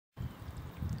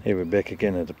Here we're back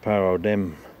again at the Parau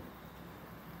Dam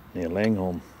near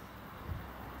Langholm.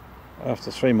 After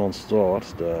 3 months drought,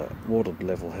 the water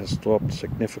level has dropped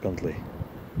significantly.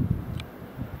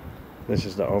 This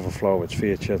is the overflow which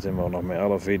featured in one of my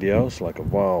other videos, like a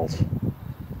wild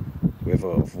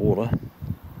river of water.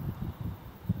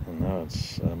 And now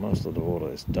it's most of the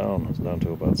water is down. It's down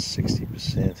to about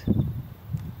 60%.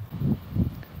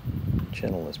 The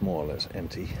channel is more or less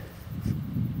empty.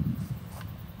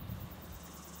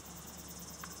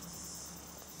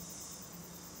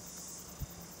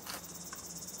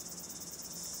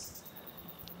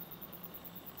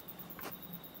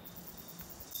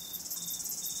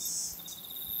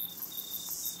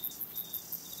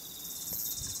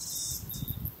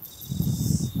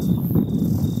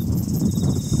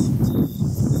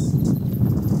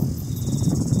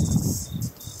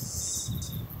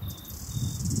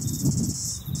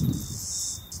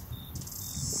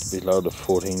 Below the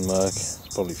 14 mark,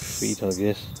 it's probably feet, I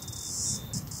guess.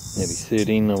 Maybe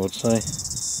 13, I would say.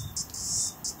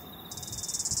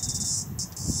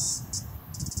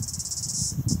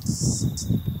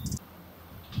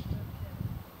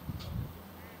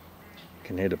 You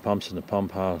can hear the pumps in the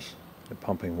pump house. They're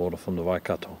pumping water from the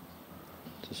Waikato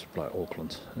to supply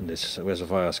Auckland. And this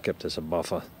reservoir is kept as a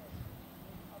buffer.